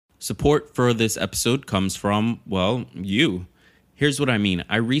Support for this episode comes from, well, you. Here's what I mean.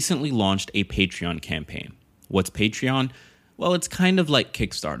 I recently launched a Patreon campaign. What's Patreon? Well, it's kind of like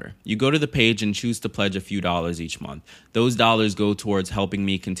Kickstarter. You go to the page and choose to pledge a few dollars each month. Those dollars go towards helping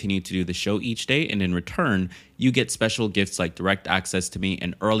me continue to do the show each day, and in return, you get special gifts like direct access to me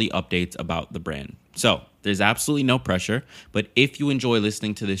and early updates about the brand. So, there's absolutely no pressure, but if you enjoy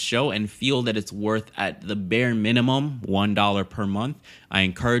listening to this show and feel that it's worth at the bare minimum $1 per month, I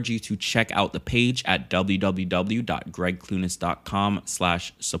encourage you to check out the page at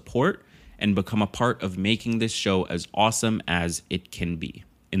www.gregclunis.com/support and become a part of making this show as awesome as it can be.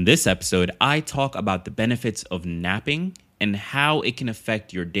 In this episode, I talk about the benefits of napping and how it can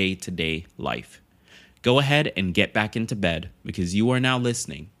affect your day-to-day life. Go ahead and get back into bed because you are now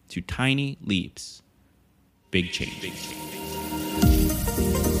listening to Tiny Leaps, Big Change.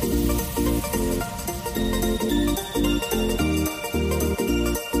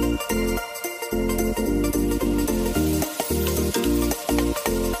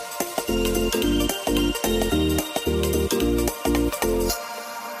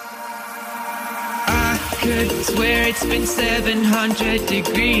 Could swear it's been 700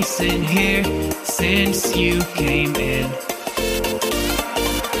 degrees in here since you came in.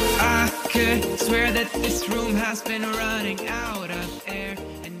 I could swear that this room has been running out of air.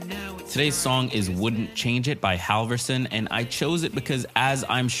 And now Today's song is Wouldn't Change It by Halverson, and I chose it because, as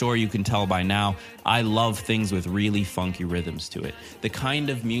I'm sure you can tell by now, I love things with really funky rhythms to it. The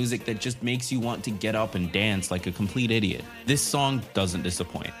kind of music that just makes you want to get up and dance like a complete idiot. This song doesn't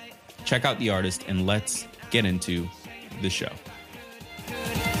disappoint. Check out the artist and let's get into the show.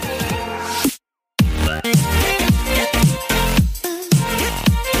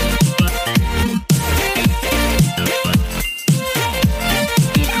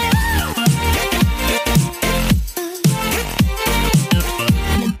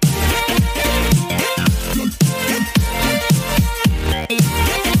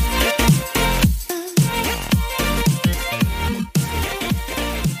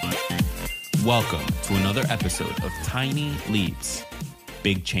 Welcome to another episode of Tiny Leaps,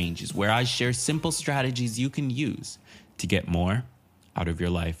 Big Changes, where I share simple strategies you can use to get more out of your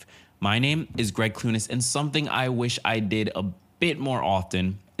life. My name is Greg Clunis, and something I wish I did a bit more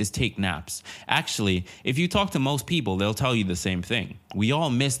often is take naps. Actually, if you talk to most people, they'll tell you the same thing. We all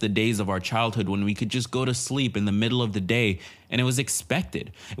miss the days of our childhood when we could just go to sleep in the middle of the day, and it was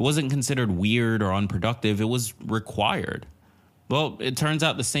expected. It wasn't considered weird or unproductive. It was required. Well, it turns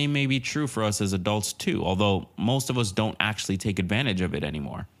out the same may be true for us as adults too, although most of us don't actually take advantage of it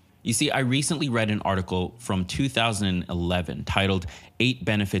anymore. You see, I recently read an article from 2011 titled 8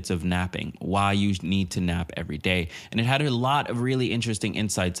 Benefits of Napping, Why You Need to Nap Every Day, and it had a lot of really interesting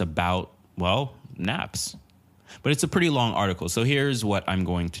insights about, well, naps. But it's a pretty long article, so here's what I'm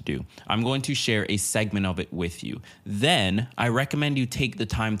going to do. I'm going to share a segment of it with you. Then, I recommend you take the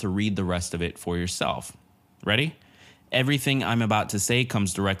time to read the rest of it for yourself. Ready? Everything I'm about to say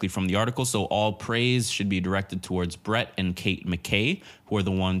comes directly from the article, so all praise should be directed towards Brett and Kate McKay, who are the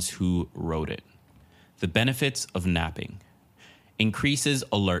ones who wrote it. The benefits of napping. Increases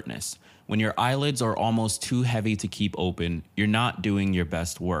alertness. When your eyelids are almost too heavy to keep open, you're not doing your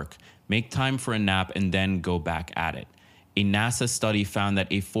best work. Make time for a nap and then go back at it. A NASA study found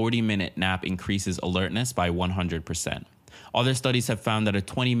that a 40-minute nap increases alertness by 100%. Other studies have found that a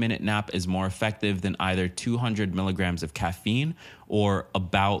 20-minute nap is more effective than either 200 milligrams of caffeine or a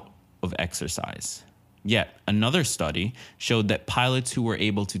bout of exercise. Yet, another study showed that pilots who were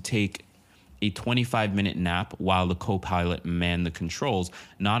able to take a 25-minute nap while the co-pilot manned the controls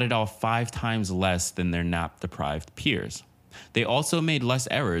nodded off 5 times less than their nap-deprived peers. They also made less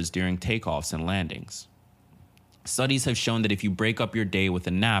errors during takeoffs and landings. Studies have shown that if you break up your day with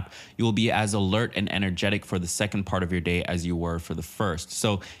a nap, you will be as alert and energetic for the second part of your day as you were for the first.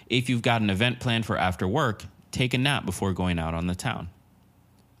 So if you've got an event planned for after work, take a nap before going out on the town.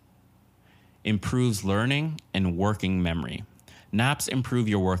 Improves learning and working memory. Naps improve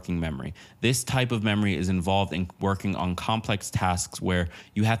your working memory. This type of memory is involved in working on complex tasks where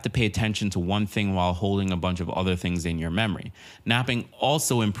you have to pay attention to one thing while holding a bunch of other things in your memory. Napping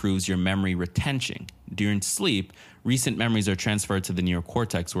also improves your memory retention. During sleep, recent memories are transferred to the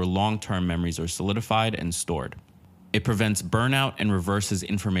neocortex where long-term memories are solidified and stored. It prevents burnout and reverses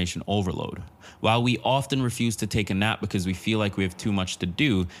information overload. While we often refuse to take a nap because we feel like we have too much to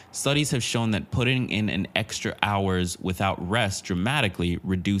do, studies have shown that putting in an extra hours without rest dramatically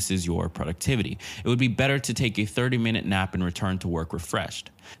reduces your productivity. It would be better to take a 30-minute nap and return to work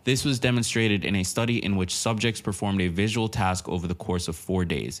refreshed. This was demonstrated in a study in which subjects performed a visual task over the course of 4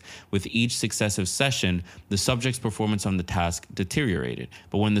 days. With each successive session, the subject's performance on the task deteriorated.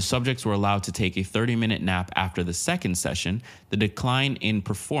 But when the subjects were allowed to take a 30-minute nap after the second session, the decline in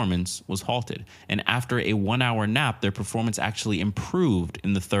performance was halted. And after a 1-hour nap, their performance actually improved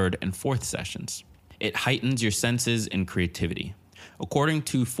in the third and fourth sessions. It heightens your senses and creativity. According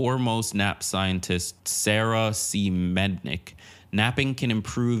to foremost nap scientist Sarah C. Mednick, napping can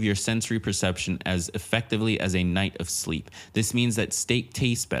improve your sensory perception as effectively as a night of sleep. This means that steak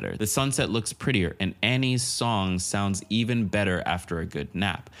tastes better, the sunset looks prettier, and Annie's song sounds even better after a good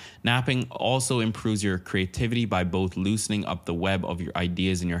nap. Napping also improves your creativity by both loosening up the web of your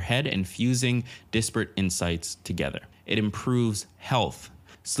ideas in your head and fusing disparate insights together. It improves health.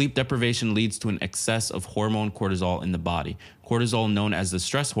 Sleep deprivation leads to an excess of hormone cortisol in the body. Cortisol, known as the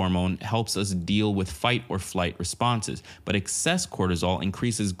stress hormone, helps us deal with fight or flight responses, but excess cortisol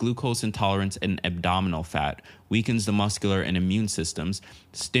increases glucose intolerance and abdominal fat, weakens the muscular and immune systems,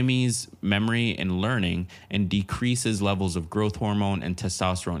 stymies memory and learning, and decreases levels of growth hormone and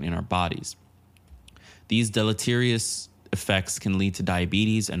testosterone in our bodies. These deleterious effects can lead to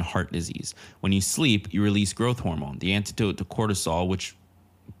diabetes and heart disease. When you sleep, you release growth hormone, the antidote to cortisol, which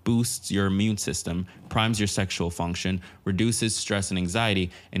boosts your immune system, primes your sexual function, reduces stress and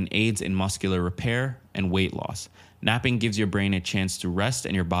anxiety, and aids in muscular repair and weight loss. Napping gives your brain a chance to rest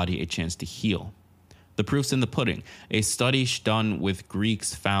and your body a chance to heal. The proof's in the pudding. A study done with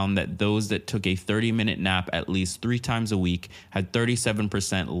Greeks found that those that took a 30-minute nap at least 3 times a week had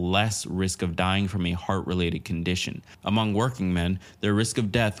 37% less risk of dying from a heart-related condition. Among working men, their risk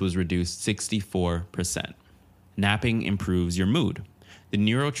of death was reduced 64%. Napping improves your mood. The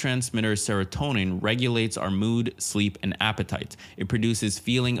neurotransmitter serotonin regulates our mood, sleep, and appetite. It produces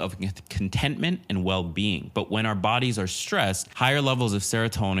feeling of contentment and well-being. But when our bodies are stressed, higher levels of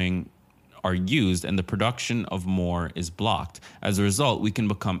serotonin are used and the production of more is blocked. As a result, we can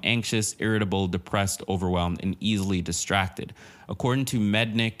become anxious, irritable, depressed, overwhelmed, and easily distracted. According to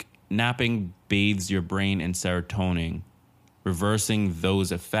Mednick, napping bathes your brain in serotonin, reversing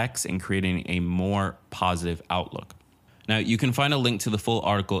those effects and creating a more positive outlook. Now, you can find a link to the full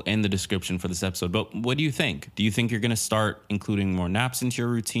article in the description for this episode, but what do you think? Do you think you're going to start including more naps into your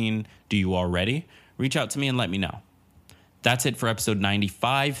routine? Do you already? Reach out to me and let me know. That's it for episode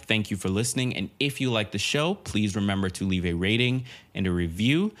 95. Thank you for listening. And if you like the show, please remember to leave a rating and a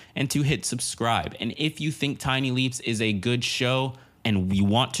review and to hit subscribe. And if you think Tiny Leaps is a good show and you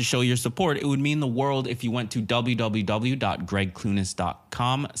want to show your support, it would mean the world if you went to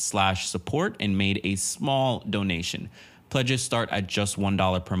www.gregclunis.com/support and made a small donation. Pledges start at just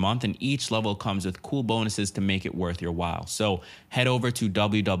 $1 per month, and each level comes with cool bonuses to make it worth your while. So head over to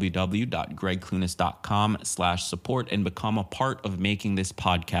www.gregclunis.com/support and become a part of making this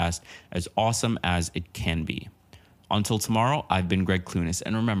podcast as awesome as it can be. Until tomorrow, I've been Greg Clunis,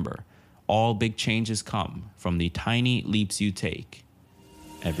 and remember, all big changes come from the tiny leaps you take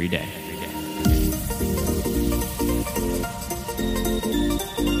every day.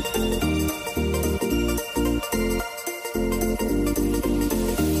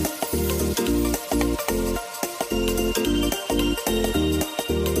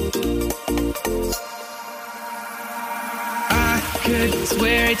 Could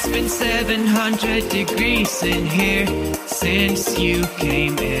swear it's been 700 degrees in here since you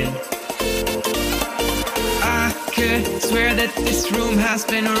came in. I could swear that this room has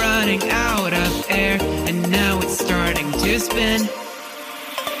been running out of air, and now it's starting to spin.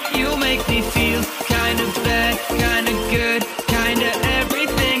 You make me feel kind of bad, kind of good.